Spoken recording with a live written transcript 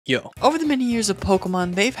Yo, over the many years of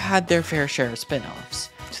Pokemon, they've had their fair share of spin-offs.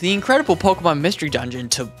 To the incredible Pokemon Mystery Dungeon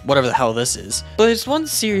to whatever the hell this is. But there's one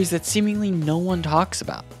series that seemingly no one talks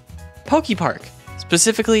about. Pokepark,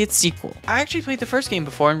 specifically its sequel. I actually played the first game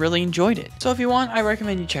before and really enjoyed it. So if you want, I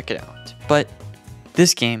recommend you check it out. But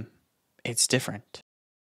this game, it's different.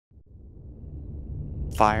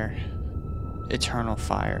 Fire. Eternal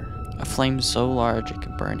fire. A flame so large it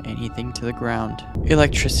can burn anything to the ground.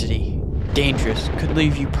 Electricity. Dangerous, could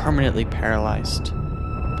leave you permanently paralyzed.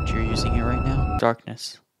 But you're using it right now?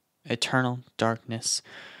 Darkness. Eternal darkness.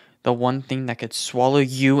 The one thing that could swallow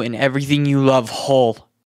you and everything you love whole.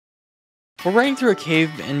 We're riding through a cave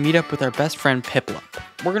and meet up with our best friend Piplup.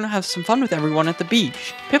 We're gonna have some fun with everyone at the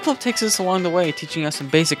beach. Piplup takes us along the way, teaching us some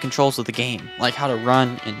basic controls of the game, like how to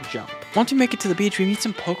run and jump. Once we make it to the beach, we meet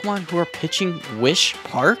some Pokemon who are pitching Wish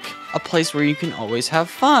Park, a place where you can always have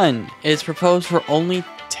fun. It's proposed for only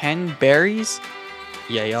 10 berries?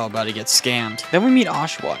 Yeah, y'all about to get scammed. Then we meet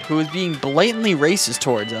Oshawott, who is being blatantly racist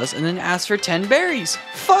towards us and then asks for 10 berries.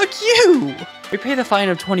 Fuck you! We pay the fine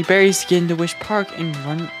of 20 berries to get into Wish Park and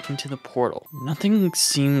run into the portal. Nothing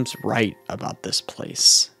seems right about this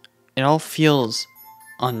place. It all feels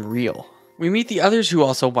unreal. We meet the others who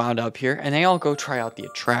also wound up here, and they all go try out the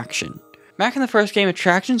attraction. Back in the first game,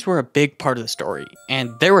 attractions were a big part of the story,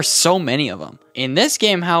 and there were so many of them. In this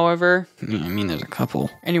game, however, there's a couple.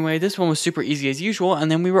 Anyway, this one was super easy as usual, and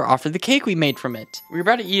then we were offered the cake we made from it. We were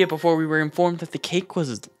about to eat it before we were informed that the cake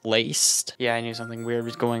was laced. Yeah, I knew something weird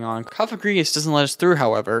was going on. Arieis doesn't let us through,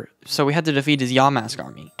 however, so we had to defeat his Yamask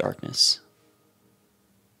army. Darkness.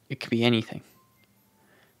 It could be anything.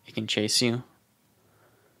 It can chase you,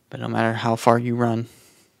 but no matter how far you run,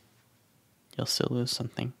 you'll still lose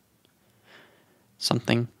something.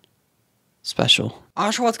 Something special.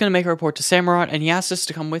 Oshawott's gonna make a report to Samurott, and he asks us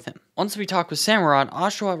to come with him. Once we talk with Samurott,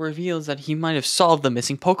 Oshawott reveals that he might have solved the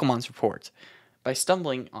missing Pokemon's report by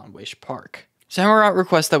stumbling on Wish Park. Samurott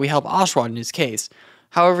requests that we help Oshawott in his case.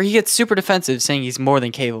 However, he gets super defensive, saying he's more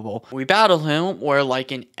than capable. We battle him, where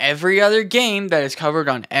like in every other game that is covered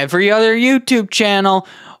on every other YouTube channel,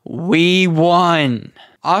 we won.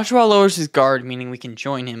 Oshawott lowers his guard, meaning we can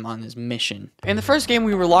join him on his mission. In the first game,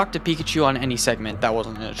 we were locked to Pikachu on any segment that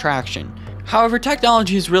wasn't an attraction. However,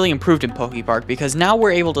 technology has really improved in Pokepark because now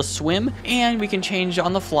we're able to swim and we can change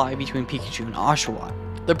on the fly between Pikachu and Oshawott.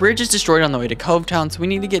 The bridge is destroyed on the way to Cove Town, so we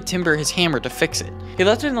need to get Timber his hammer to fix it. He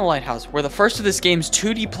left it in the lighthouse, where the first of this game's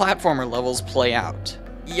 2D platformer levels play out.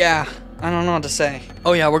 Yeah, I don't know what to say.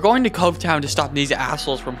 Oh yeah, we're going to Cove Town to stop these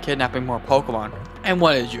assholes from kidnapping more Pokemon. And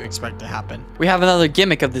what did you expect to happen? We have another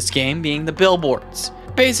gimmick of this game being the billboards.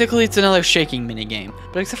 Basically, it's another shaking minigame.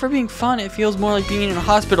 But except for being fun, it feels more like being in a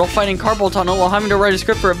hospital fighting carpal tunnel while having to write a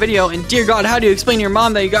script for a video. And dear God, how do you explain to your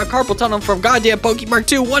mom that you got carpal tunnel from goddamn Pokepark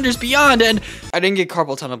 2 Wonders Beyond? And I didn't get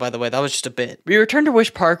carpal tunnel, by the way. That was just a bit. We return to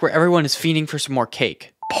Wish Park, where everyone is feeding for some more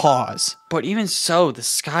cake. Pause. But even so, the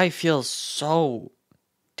sky feels so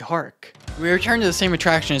dark. We return to the same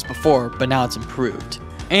attraction as before, but now it's improved.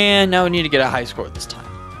 And now we need to get a high score this time.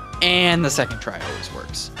 And the second try always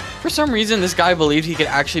works. For some reason, this guy believed he could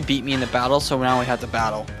actually beat me in the battle, so now we have to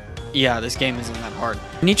battle. Yeah, this game isn't that hard.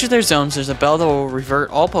 In each of their zones, there's a bell that will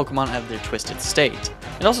revert all Pokemon out of their twisted state.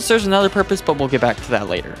 It also serves another purpose, but we'll get back to that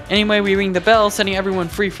later. Anyway, we ring the bell, setting everyone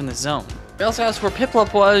free from the zone. We also asked where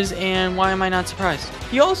Piplup was, and why am I not surprised?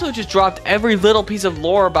 He also just dropped every little piece of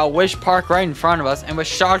lore about Wish Park right in front of us, and was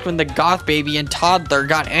shocked when the goth baby and toddler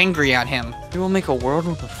got angry at him. We will make a world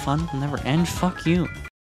where the fun will never end. Fuck you.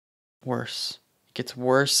 Worse. It gets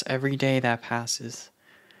worse every day that passes.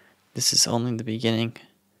 This is only the beginning,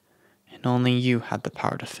 and only you had the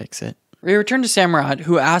power to fix it. We return to Samurott,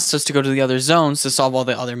 who asks us to go to the other zones to solve all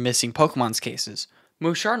the other missing Pokemon's cases.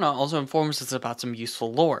 Musharna also informs us about some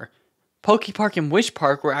useful lore. Pokepark and Wish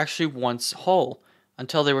Park were actually once whole,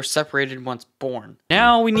 until they were separated once born.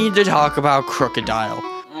 Now we need to talk about Crocodile.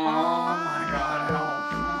 Oh my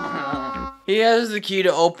god, help. He has the key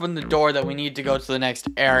to open the door that we need to go to the next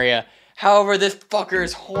area. However, this fucker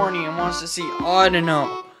is horny and wants to see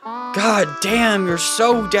Audino. God damn, you're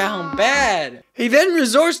so down bad. He then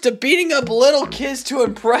resorts to beating up little kids to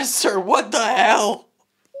impress her. What the hell?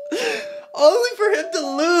 Only for him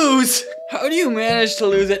to lose. How do you manage to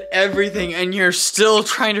lose at everything and you're still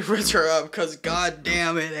trying to rinse her up? Cause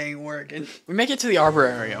goddamn it ain't working. We make it to the Arbor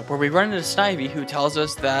Area, where we run into Snivy, who tells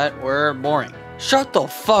us that we're boring. Shut the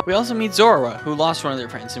fuck. We also meet Zorua, who lost one of their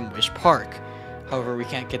friends in Wish Park. However, we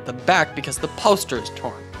can't get them back because the poster is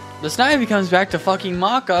torn. The Snivy comes back to fucking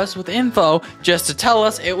mock us with info just to tell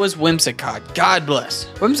us it was Whimsicott. God bless.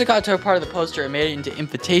 Whimsicott took part of the poster and made it into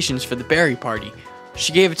invitations for the berry party.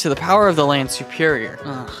 She gave it to the power of the land superior.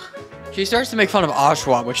 Ugh. She starts to make fun of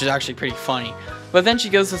Oshawott, which is actually pretty funny. But then she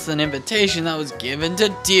gives us an invitation that was given to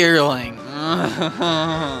Deerling.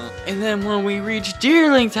 And then when we reach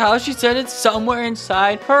Deerling's house, she said it's somewhere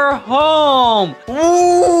inside her home.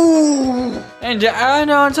 Ooh! And to add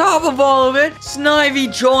on top of all of it,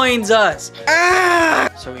 Snivy joins us.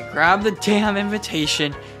 Ah! So we grab the damn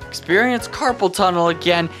invitation, experience carpal tunnel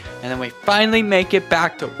again, and then we finally make it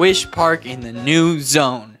back to Wish Park in the new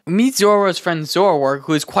zone. We meet Zoro's friend Zoroark,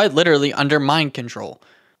 who is quite literally under mind control.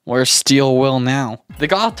 Where's Steel Will now? The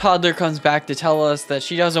goth toddler comes back to tell us that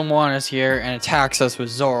she doesn't want us here and attacks us with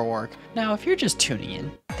Zoroark. Now, if you're just tuning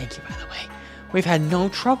in, thank you by the way. We've had no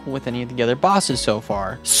trouble with any of the other bosses so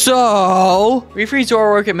far. So, we free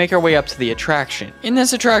Zoroark and make our way up to the attraction. In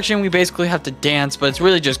this attraction, we basically have to dance, but it's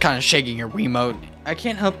really just kind of shaking your Wiimote. I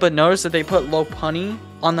can't help but notice that they put Lopunny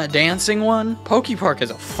on that dancing one. Pokepark is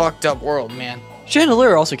a fucked up world, man.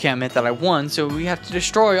 Chandelier also can't admit that I won, so we have to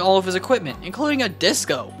destroy all of his equipment, including a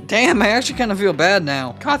disco. Damn, I actually kind of feel bad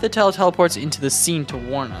now. Gothitelle teleports into the scene to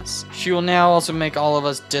warn us. She will now also make all of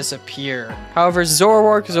us disappear. However,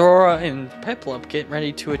 Zoroark, Zora, and Piplup get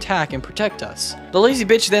ready to attack and protect us. The lazy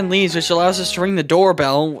bitch then leaves, which allows us to ring the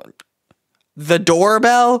doorbell. The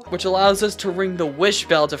doorbell? Which allows us to ring the wish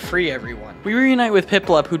bell to free everyone. We reunite with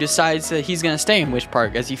Piplup, who decides that he's gonna stay in Wish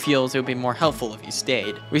Park as he feels it would be more helpful if he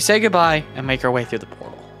stayed. We say goodbye and make our way through the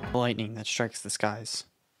portal. The lightning that strikes the skies.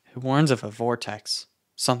 It warns of a vortex,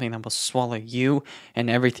 something that will swallow you and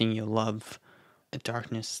everything you love. A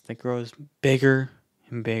darkness that grows bigger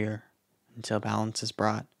and bigger until balance is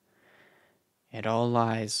brought. It all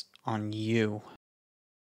lies on you.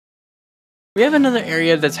 We have another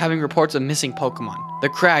area that's having reports of missing Pokemon, the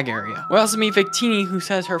Crag Area. We also meet Victini, who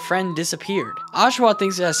says her friend disappeared. Oshawott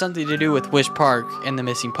thinks it has something to do with Wish Park and the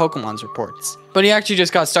missing Pokemon's reports. But he actually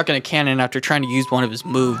just got stuck in a cannon after trying to use one of his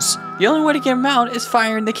moves. The only way to get him out is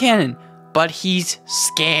firing the cannon. But he's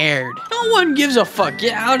scared. No one gives a fuck,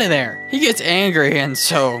 get out of there. He gets angry and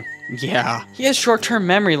so, yeah. He has short-term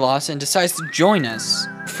memory loss and decides to join us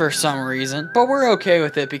for some reason. But we're okay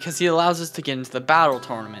with it because he allows us to get into the battle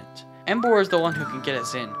tournament. Embor is the one who can get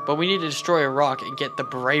us in, but we need to destroy a rock and get the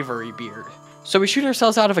Bravery Beard. So we shoot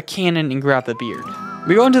ourselves out of a cannon and grab the beard.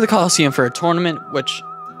 We go into the Coliseum for a tournament, which,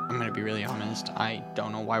 I'm gonna be really honest, I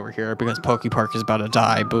don't know why we're here because Pokepark is about to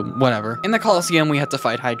die, but whatever. In the Coliseum, we have to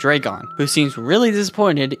fight Hydreigon, who seems really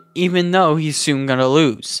disappointed even though he's soon gonna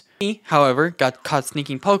lose. He, however, got caught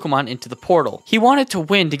sneaking Pokemon into the portal. He wanted to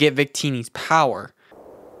win to get Victini's power.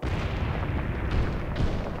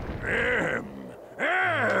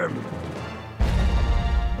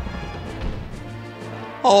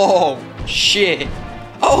 Oh, shit.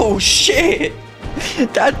 Oh, shit.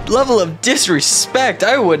 That level of disrespect,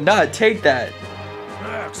 I would not take that.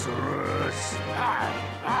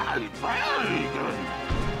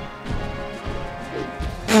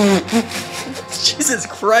 Jesus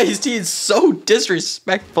Christ, he is so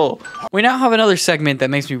disrespectful. We now have another segment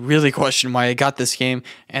that makes me really question why I got this game,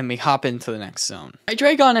 and we hop into the next zone.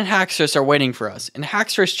 Hydreigon and Haxorus are waiting for us, and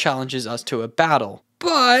Haxorus challenges us to a battle.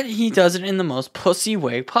 But he does it in the most pussy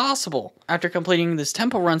way possible. After completing this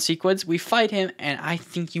temple run sequence, we fight him, and I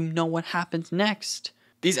think you know what happens next.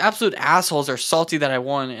 These absolute assholes are salty that I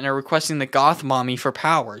won and are requesting the Goth Mommy for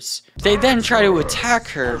powers. They then try to attack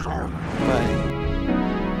her, but...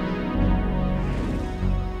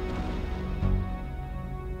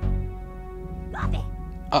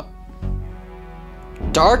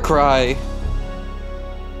 Darkrai!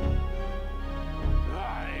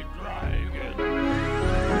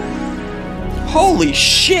 Holy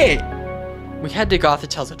shit! We head to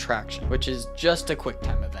Gothitelle's attraction, which is just a quick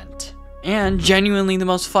time event. And genuinely the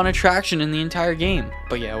most fun attraction in the entire game.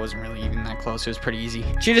 But yeah, it wasn't really even that close, it was pretty easy.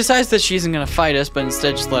 She decides that she isn't gonna fight us, but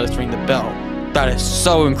instead just let us ring the bell. That is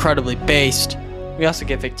so incredibly based. We also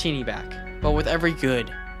get Victini back. But with every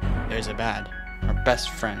good, there's a bad. Our best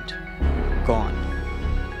friend, gone.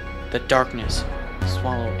 The darkness will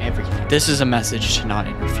swallow everything. This is a message to not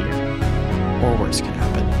interfere, or worse can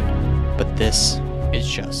happen. But this is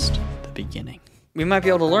just the beginning. We might be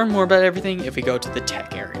able to learn more about everything if we go to the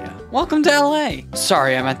tech area. Welcome to LA!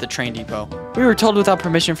 Sorry, I'm at the train depot. We were told without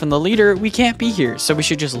permission from the leader, we can't be here, so we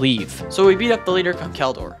should just leave. So we beat up the leader,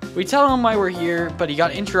 Conkeldor. We tell him why we're here, but he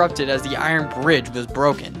got interrupted as the iron bridge was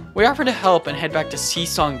broken. We offer to help and head back to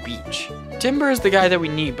Seasong Beach. Timber is the guy that we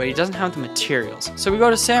need, but he doesn't have the materials. So we go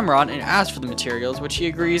to Samurott and ask for the materials, which he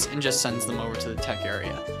agrees and just sends them over to the tech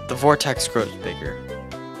area. The vortex grows bigger.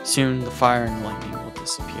 Soon, the fire and lightning will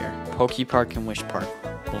disappear. Pokepark and Wish Park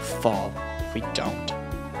will fall if we don't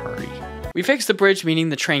hurry. We fix the bridge, meaning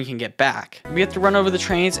the train can get back. We have to run over the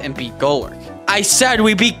trains and beat Golurk. I said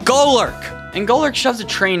we beat Golurk! and Golurk shoves a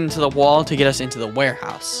train into the wall to get us into the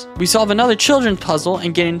warehouse. We solve another children's puzzle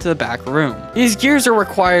and get into the back room. These gears are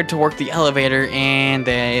required to work the elevator, and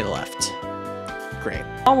they left. Great.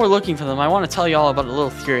 While we're looking for them, I want to tell you all about a little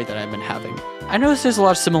theory that I've been having. I noticed there's a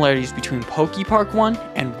lot of similarities between Poke Park 1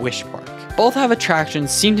 and Wish Park. Both have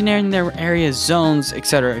attractions, seem to name their areas zones,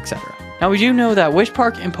 etc, etc. Now we do know that Wish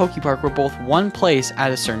Park and Poke Park were both one place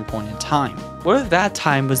at a certain point in time. What if that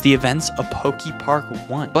time was the events of Poke Park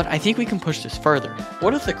 1? But I think we can push this further.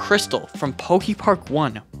 What if the crystal from Poke Park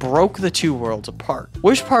 1 broke the two worlds apart?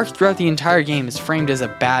 Wish Park throughout the entire game is framed as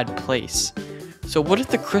a bad place. So what if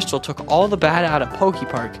the crystal took all the bad out of Poke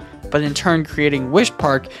Park, but in turn creating Wish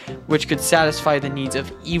Park, which could satisfy the needs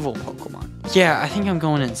of evil Pokemon? Yeah, I think I'm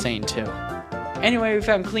going insane too. Anyway, we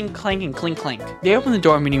found Clink Clank and Clink Clank. They open the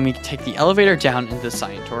door, meaning we can take the elevator down into the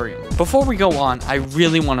Scientorium. Before we go on, I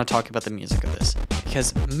really want to talk about the music of this,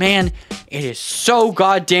 because man, it is so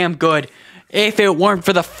goddamn good if it weren't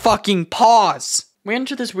for the fucking pause. We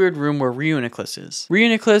enter this weird room where Reuniclus is.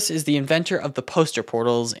 Reuniclus is the inventor of the poster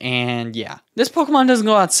portals, and yeah. This Pokemon doesn't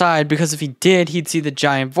go outside because if he did, he'd see the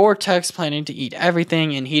giant vortex planning to eat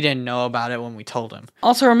everything, and he didn't know about it when we told him.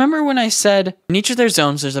 Also, remember when I said, in each of their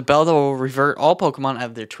zones, there's a bell that will revert all Pokemon out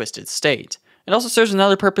of their twisted state. It also serves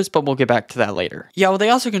another purpose, but we'll get back to that later. Yeah, well,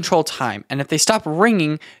 they also control time, and if they stop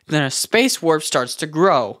ringing, then a space warp starts to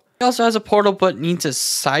grow. He also has a portal, but needs a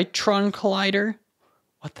Cytron Collider.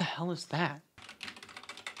 What the hell is that?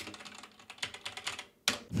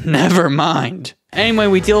 Never mind. Anyway,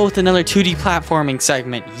 we deal with another 2D platforming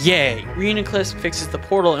segment. Yay! Reuniclus fixes the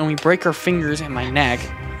portal and we break our fingers and my neck.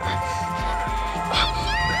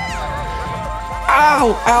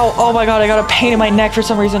 Ow! Ow! Oh my god, I got a pain in my neck for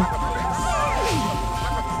some reason.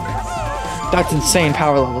 That's insane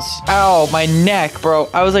power levels. Ow, my neck, bro.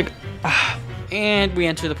 I was like, ah. And we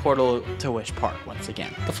enter the portal to Wish Park once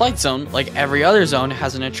again. The flight zone, like every other zone,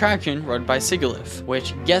 has an attraction run by Sigilyph,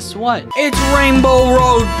 which, guess what? It's Rainbow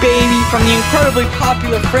Road, baby, from the incredibly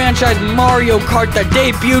popular franchise Mario Kart that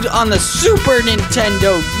debuted on the Super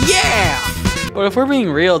Nintendo, yeah! But if we're being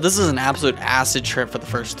real, this is an absolute acid trip for the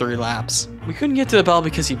first 3 laps. We couldn't get to the bell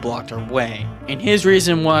because he blocked our way, and his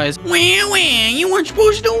reason was, well, you weren't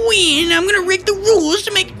supposed to win, I'm gonna rig the rules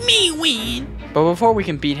to make me win. But before we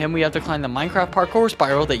can beat him, we have to climb the Minecraft parkour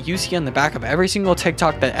spiral that you see on the back of every single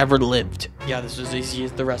TikTok that ever lived. Yeah, this was as easy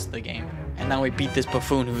as the rest of the game. And now we beat this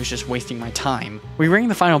buffoon who was just wasting my time. We ring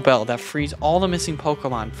the final bell that frees all the missing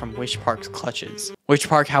Pokemon from Wish Park's clutches. Wish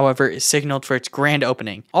Park, however, is signaled for its grand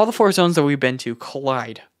opening. All the 4 zones that we've been to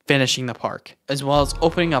collide, finishing the park, as well as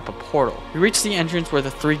opening up a portal. We reach the entrance where the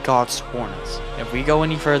 3 gods warn us. If we go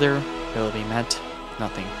any further, it will be met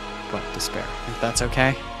nothing but despair. If that's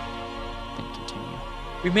okay?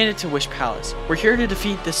 We made it to Wish Palace. We're here to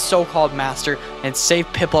defeat this so-called master and save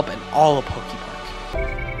Piplup and all of Poke Park.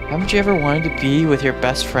 Haven't you ever wanted to be with your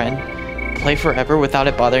best friend? Play forever without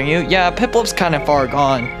it bothering you? Yeah, Piplup's kind of far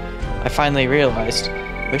gone. I finally realized.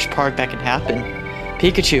 Wish Park, that can happen.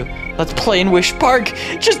 Pikachu, let's play in Wish Park!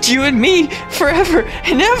 Just you and me! Forever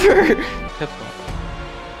and ever! Piplup.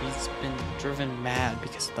 He's been driven mad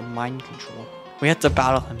because of the mind control. We had to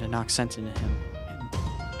battle him to knock sense into him.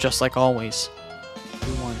 And just like always,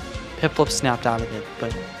 we won. Piplup snapped out of it,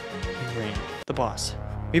 but he ran. The boss.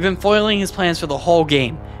 We've been foiling his plans for the whole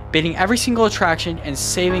game, beating every single attraction and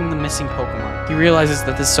saving the missing Pokemon. He realizes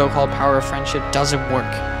that this so-called power of friendship doesn't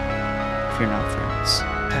work if you're not friends.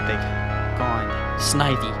 Epic, gone.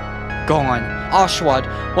 Snivy, gone.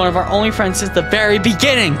 Oshawott, one of our only friends since the very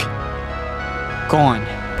beginning, gone.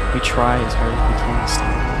 We try as hard as we can to stay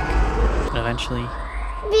back, but eventually,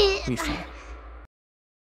 we fail.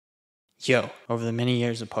 Yo, over the many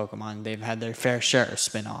years of Pokemon, they've had their fair share of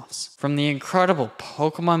spin-offs. From the incredible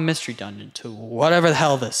Pokemon Mystery Dungeon to whatever the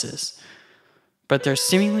hell this is. But there's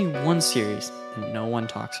seemingly one series that no one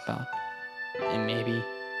talks about. And maybe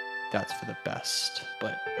that's for the best.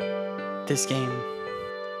 But this game,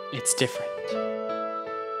 it's different.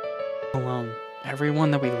 Alone,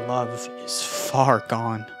 everyone that we love is far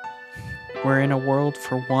gone. We're in a world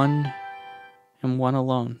for one and one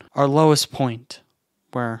alone. Our lowest point,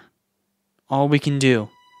 where all we can do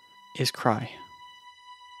is cry.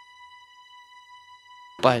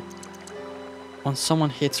 But when someone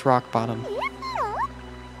hits rock bottom,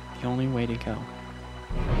 the only way to go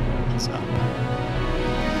is up.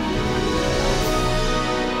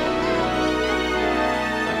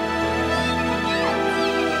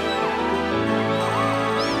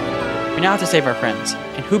 We now have to save our friends,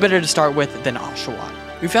 and who better to start with than Oshawott?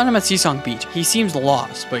 We found him at Seasong Beach. He seems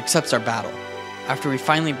lost, but accepts our battle. After we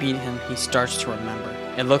finally beat him, he starts to remember.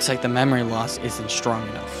 It looks like the memory loss isn't strong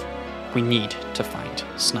enough. we need to find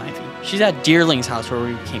Snivy. She's at Deerling's house where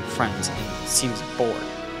we became friends and seems bored.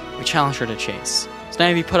 We challenged her to chase.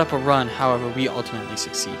 Snivy put up a run, however, we ultimately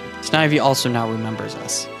succeeded. Snivy also now remembers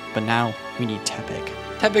us, but now we need Tepig.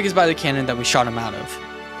 Tepig is by the cannon that we shot him out of,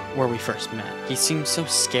 where we first met. He seems so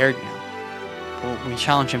scared now, but we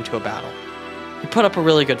challenged him to a battle. He put up a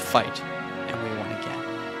really good fight, and we won again.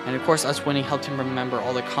 And of course, us winning helped him remember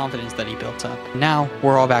all the confidence that he built up. Now,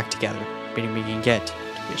 we're all back together, meaning we can get to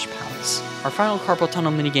Wish Palace. Our final carpal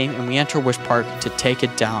tunnel minigame, and we enter Wish Park to take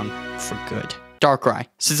it down for good. Darkrai,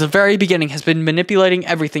 since the very beginning, has been manipulating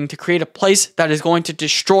everything to create a place that is going to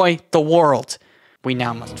destroy the world. We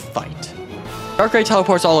now must fight. Darkrai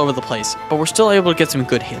teleports all over the place, but we're still able to get some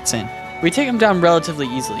good hits in. We take him down relatively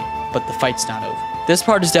easily, but the fight's not over. This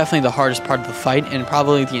part is definitely the hardest part of the fight, and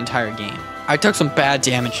probably the entire game. I took some bad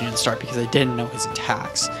damage in the start because I didn't know his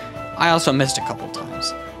attacks. I also missed a couple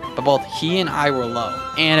times, but both he and I were low,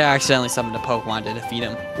 and I accidentally summoned a Pokemon to defeat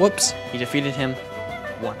him. Whoops, he defeated him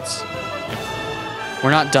once. We're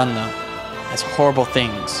not done though, as horrible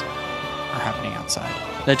things are happening outside.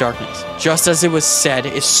 The darkness, just as it was said,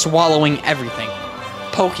 is swallowing everything.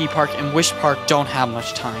 Poke Park and Wish Park don't have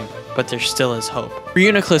much time, but there still is hope.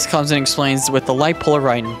 Reuniclus comes and explains that with the light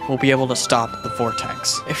Polariton, we'll be able to stop the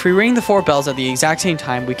vortex. If we ring the 4 bells at the exact same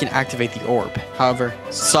time, we can activate the orb. However,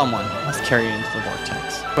 someone must carry it into the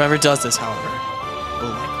vortex. Whoever does this, however, will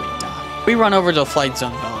likely die. We run over to the flight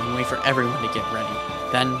zone bell and wait for everyone to get ready.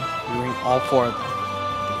 Then, we ring all 4 of them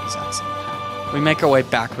at the exact same time. We make our way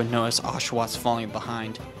back but notice Oshawa's falling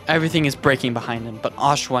behind. Everything is breaking behind him, but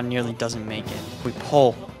Oshawa nearly doesn't make it. We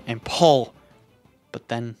pull and pull, but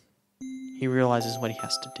then he realizes what he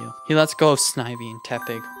has to do. He lets go of Snivy and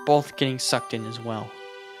Tepig, both getting sucked in as well.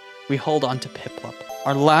 We hold on to Piplup,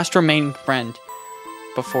 our last remaining friend,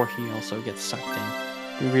 before he also gets sucked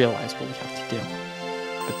in. We realize what we have to do.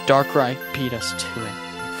 But Darkrai beat us to it,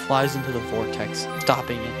 and flies into the vortex,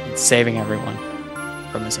 stopping it and saving everyone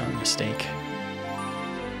from his own mistake.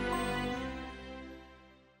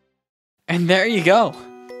 And there you go.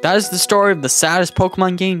 That is the story of the saddest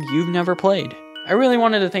Pokemon game you've never played. I really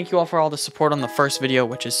wanted to thank you all for all the support on the first video,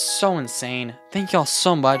 which is so insane. Thank you all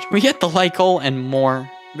so much. We hit the like goal and more.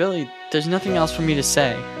 Really, there's nothing else for me to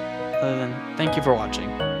say other than thank you for watching.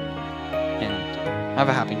 And have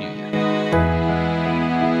a happy new year.